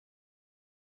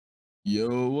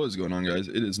Yo, what's going on, guys?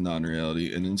 It is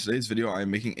non-reality, and in today's video I'm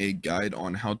making a guide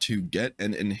on how to get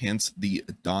and enhance the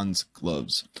Dahn's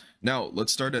gloves. Now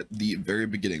let's start at the very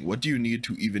beginning. What do you need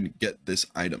to even get this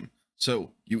item?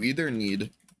 So you either need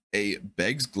a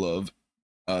Beg's glove,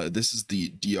 this is the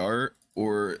DR,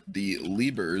 or the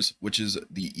Liebers, which is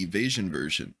the evasion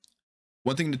version.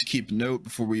 One thing to keep note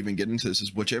before we even get into this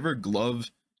is whichever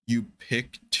glove you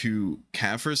pick to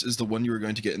Caphras is the one you are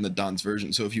going to get in the Dahn's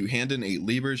version. So if you hand in a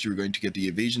Liebers, you're going to get the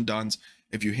evasion Dahns.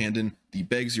 If you hand in the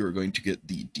Begs, you are going to get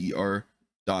the DR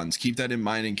Dahns. Keep that in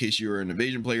mind in case you are an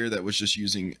evasion player that was just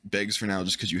using Begs for now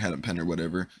just because you had a pen or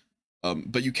whatever.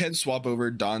 But you can swap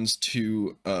over Dahns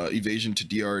to evasion to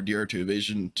DR, DR to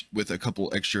evasion with a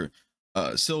couple extra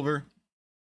silver.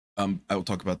 I will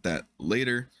talk about that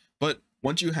later. But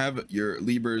once you have your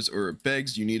Liebers or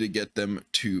Begs, you need to get them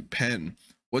to pen.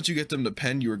 Once you get them to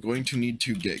pen, you are going to need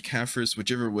to get Caphras,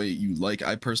 whichever way you like.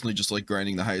 I personally just like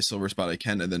grinding the highest silver spot I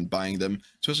can and then buying them,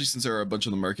 especially since there are a bunch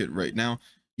on the market right now.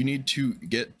 You need to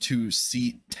get to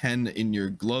C10 in your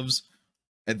gloves.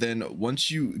 And then once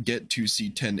you get to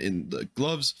C10 in the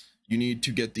gloves, you need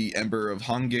to get the Ember of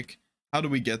Hangik. How do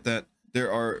we get that?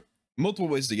 There are multiple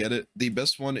ways to get it. The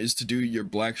best one is to do your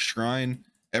Black Shrine.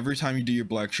 Every time you do your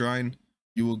Black Shrine,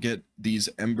 you will get these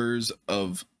Embers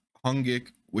of Hangik,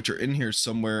 which are in here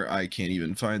somewhere. I can't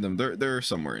even find them. They're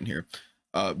somewhere in here.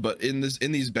 But in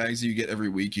these bags that you get every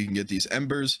week, you can get these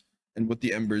Embers. And what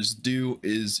the Embers do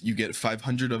is you get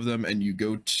 500 of them, and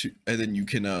then you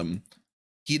can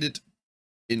heat it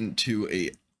into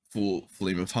a full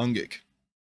flame of Hangik.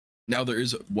 Now there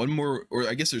is one more, or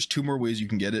I guess there's two more ways you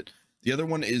can get it. The other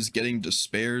one is getting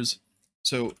despairs.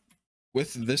 So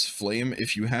with this flame,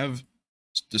 if you have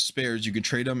despairs, you can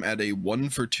trade them at a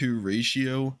 1-for-2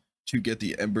 ratio to get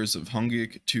the Embers of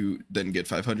Hangik to then get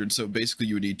 500. So basically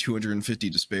you would need 250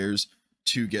 despairs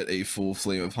to get a full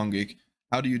flame of Hangik.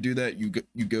 How do you do that?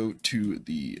 You go to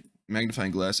the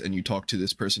magnifying glass and you talk to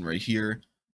this person right here.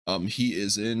 He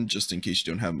is in, just in case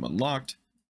you don't have him unlocked,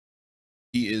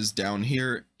 he is down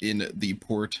here in the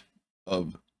port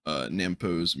of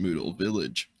Nampo's Moodle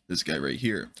village, this guy right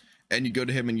here. And you go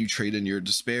to him and you trade in your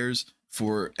despairs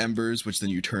for embers, which then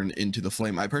you turn into the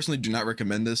flame. I personally do not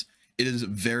recommend this. It is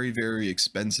very, very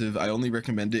expensive. I only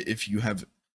recommend it if you have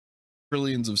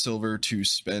trillions of silver to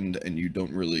spend and you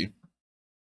don't really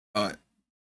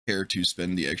care to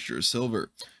spend the extra silver.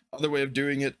 Other way of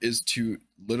doing it is to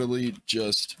literally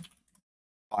just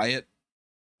buy it.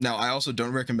 Now, I also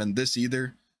don't recommend this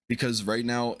either, because right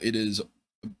now it is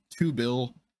 2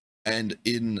 bill, and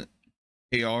in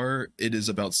AR it is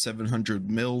about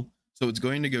 700 mil. So it's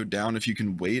going to go down if you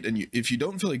can wait, and if you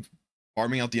don't feel like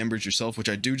farming out the embers yourself, which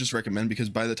I do just recommend, because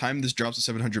by the time this drops to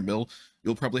 700 mil,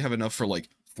 you'll probably have enough for like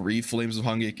 3 flames of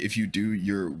Hangik if you do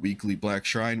your weekly Black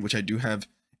Shrine, which I do have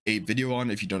a video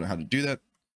on if you don't know how to do that.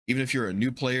 Even if you're a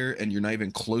new player and you're not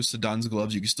even close to Dahn's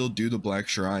gloves, you can still do the Black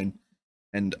Shrine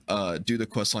and do the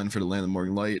quest line for the Land of the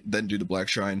Morning Light, then do the Black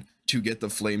Shrine to get the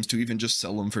flames, to even just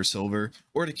sell them for silver,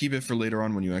 or to keep it for later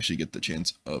on when you actually get the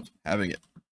chance of having it.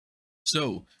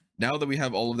 So now that we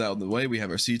have all of that out of the way, we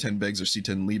have our C10 Begs, our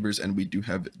C10 Liebers, and we do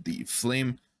have the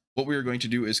flame. What we are going to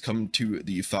do is come to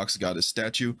the Fox Goddess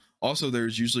statue. Also,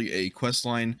 there's usually a quest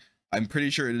line. I'm pretty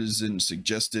sure it is in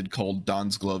suggested called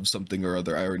Dahn's Glove something or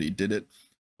other. I already did it.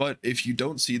 But if you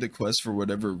don't see the quest for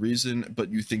whatever reason,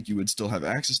 but you think you would still have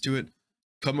access to it,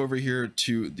 come over here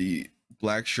to the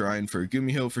Black Shrine for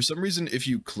Gumiho. For some reason, if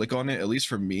you click on it, at least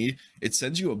for me, it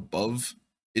sends you above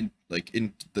in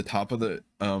the top of the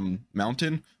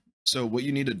mountain. So what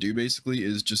you need to do basically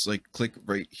is just like click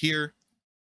right here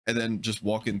and then just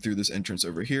walk in through this entrance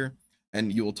over here,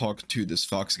 and you will talk to this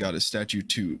Fox Goddess statue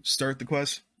to start the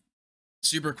quest.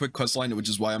 Super quick quest line, which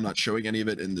is why I'm not showing any of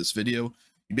it in this video.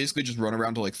 You basically just run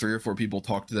around to like 3 or 4 people,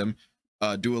 talk to them,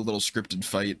 do a little scripted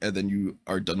fight, and then you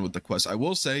are done with the quest. I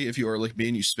will say, if you are like me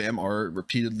and you spam R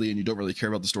repeatedly and you don't really care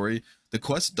about the story, the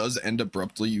quest does end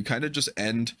abruptly. You kind of just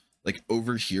end like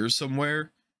over here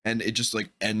somewhere, and it just like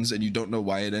ends, and you don't know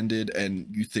why it ended, and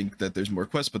you think that there's more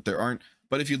quests, but there aren't.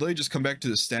 But if you literally just come back to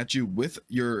the statue with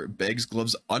your Beg's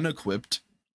gloves unequipped,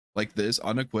 like this,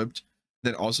 unequipped,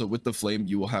 then also with the flame,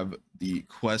 you will have the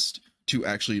quest to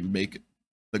actually make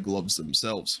the gloves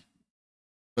themselves.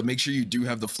 But make sure you do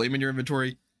have the flame in your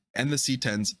inventory and the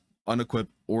C10s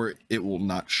unequipped, or it will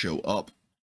not show up.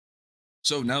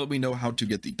 So now that we know how to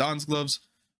get the Dahn's gloves,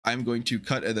 I'm going to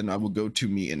cut, and then I will go to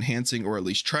me enhancing, or at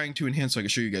least trying to enhance, so I can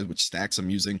show you guys which stacks I'm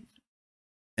using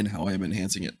and how I am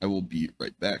enhancing it. I will be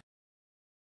right back.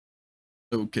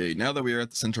 Okay, now that we are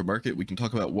at the central market, we can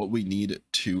talk about what we need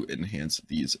to enhance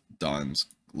these Dahn's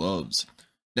gloves.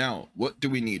 Now, what do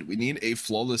we need? We need a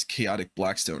flawless chaotic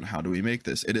blackstone. How do we make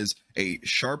this? It is a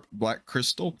sharp black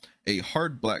crystal, a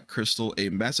hard black crystal, a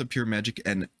massive pure magic,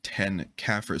 and 10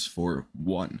 Kafirs for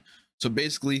 1. So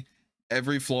basically,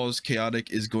 every flawless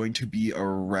chaotic is going to be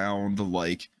around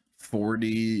like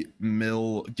 40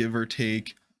 mil, give or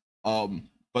take.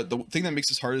 But the thing that makes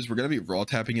this hard is we're going to be raw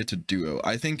tapping it to duo.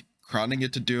 I think cronning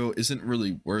it to duo isn't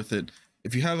really worth it.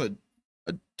 If you have a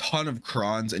ton of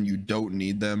crons and you don't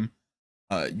need them,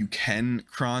 you can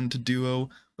cron to duo,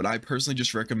 but I personally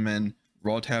just recommend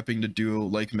raw tapping to duo,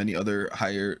 like many other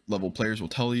higher level players will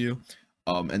tell you,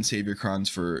 and save your crons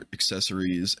for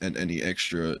accessories and any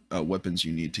extra weapons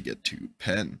you need to get to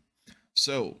pen.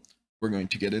 So we're going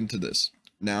to get into this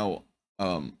now.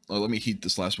 Let me heat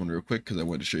this last one real quick because I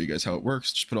wanted to show you guys how it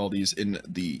works. Just put all these in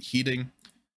the heating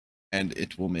and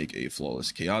it will make a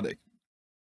flawless chaotic.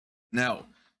 Now,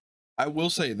 I will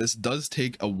say this does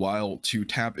take a while to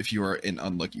tap if you are an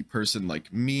unlucky person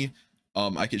like me.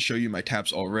 I can show you my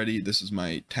taps already. This is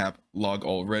my tap log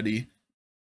already.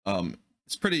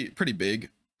 It's pretty big,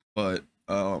 but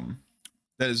that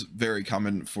is very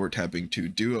common for tapping to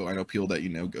duo. I know people that, you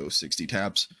know, go 60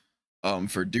 taps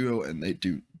for duo and they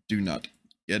do not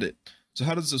get it. So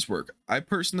how does this work? I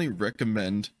personally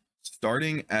recommend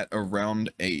starting at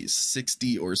around a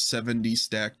 60 or 70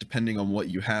 stack depending on what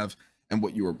you have and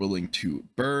what you are willing to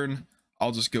burn.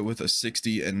 I'll just go with a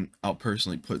 60 and I'll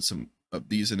personally put some of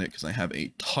these in it because I have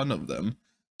a ton of them.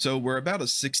 So we're about a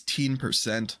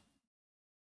 16%.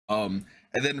 And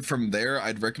then from there,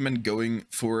 I'd recommend going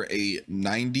for a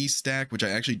 90 stack, which I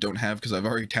actually don't have because I've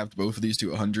already tapped both of these to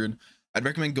 100. I'd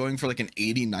recommend going for like an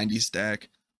 80-90 stack.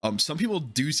 Some people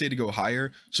do say to go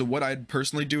higher. So what I'd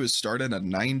personally do is start at a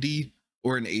 90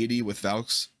 or an 80 with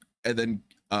Valks, and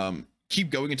then keep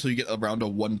going until you get around a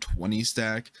 120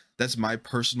 stack. That's my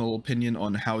personal opinion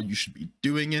on how you should be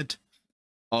doing it.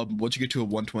 Once you get to a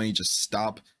 120, just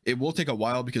stop. It will take a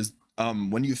while because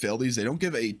when you fail these, they don't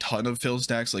give a ton of fail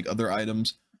stacks like other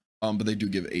items, but they do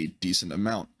give a decent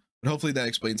amount. But hopefully that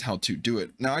explains how to do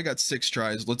it. Now I got 6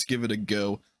 tries. Let's give it a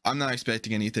go. I'm not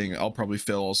expecting anything. I'll probably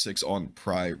fail all 6 on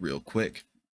pry real quick.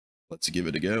 Let's give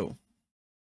it a go.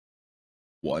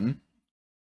 1.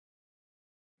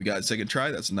 We got a second try.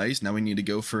 That's nice. Now we need to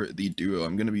go for the duo.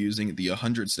 I'm going to be using the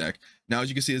 100 stack. Now, as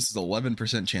you can see, this is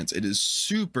 11% chance. It is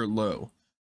super low.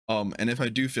 And if I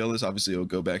do fail this, obviously it'll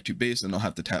go back to base and I'll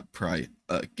have to tap pry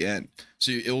again.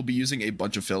 So it will be using a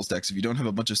bunch of fail stacks. If you don't have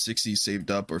a bunch of 60s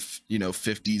saved up, or, you know,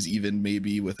 50s even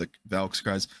maybe with a Valk's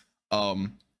cries,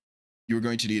 you're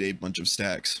going to need a bunch of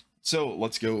stacks. So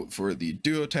let's go for the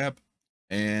duo tap,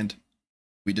 and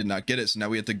we did not get it. So now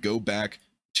we have to go back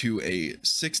to a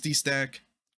 60 stack.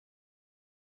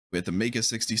 We have to make a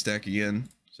 60 stack again.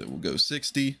 So we'll go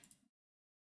 60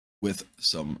 with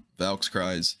some Valk's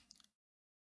cries.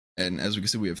 And as we can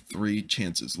see, we have 3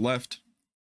 chances left.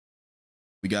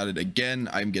 We got it again.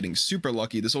 I'm getting super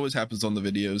lucky. This always happens on the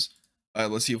videos.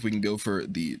 Let's see if we can go for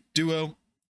the duo.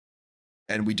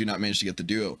 And we do not manage to get the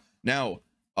duo. Now,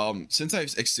 since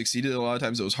I've succeeded a lot of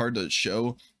times, it was hard to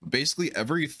show. Basically,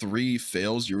 every 3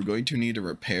 fails, you're going to need a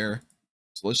repair.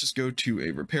 So let's just go to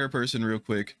a repair person real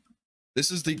quick. This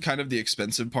is the kind of the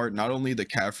expensive part, not only the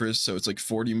Kafirs, so it's like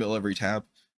 40 mil every tap,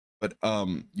 but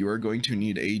you are going to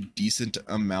need a decent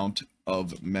amount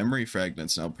of memory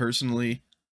fragments. Now, personally,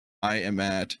 I am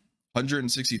at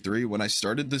 163. When I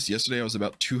started this yesterday, I was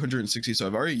about 260, so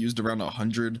I've already used around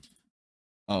 100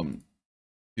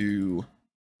 to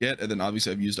get, and then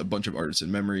obviously I've used a bunch of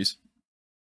artisan memories.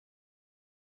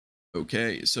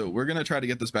 Okay, so we're gonna try to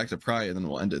get this back to pry and then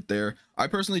we'll end it there. I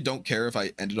personally don't care if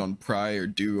I ended on pry or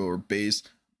duo or base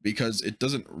because it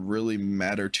doesn't really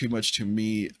matter too much to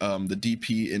me. The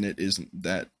DP in it isn't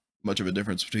that much of a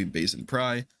difference between base and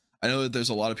pry. I know that there's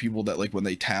a lot of people that, like, when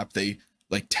they tap, they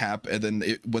like tap and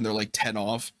then when they're like 10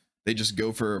 off, they just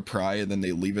go for a pry and then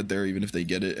they leave it there even if they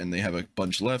get it and they have a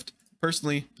bunch left.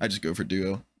 Personally, I just go for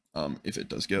duo if it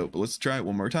does go. But let's try it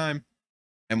one more time.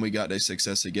 And we got a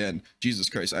success again. Jesus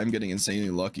Christ, I'm getting insanely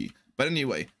lucky. But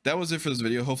anyway, that was it for this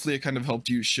video. Hopefully it kind of helped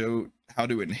you show how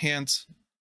to enhance.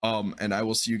 And I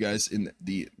will see you guys in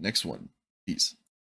the next one. Peace.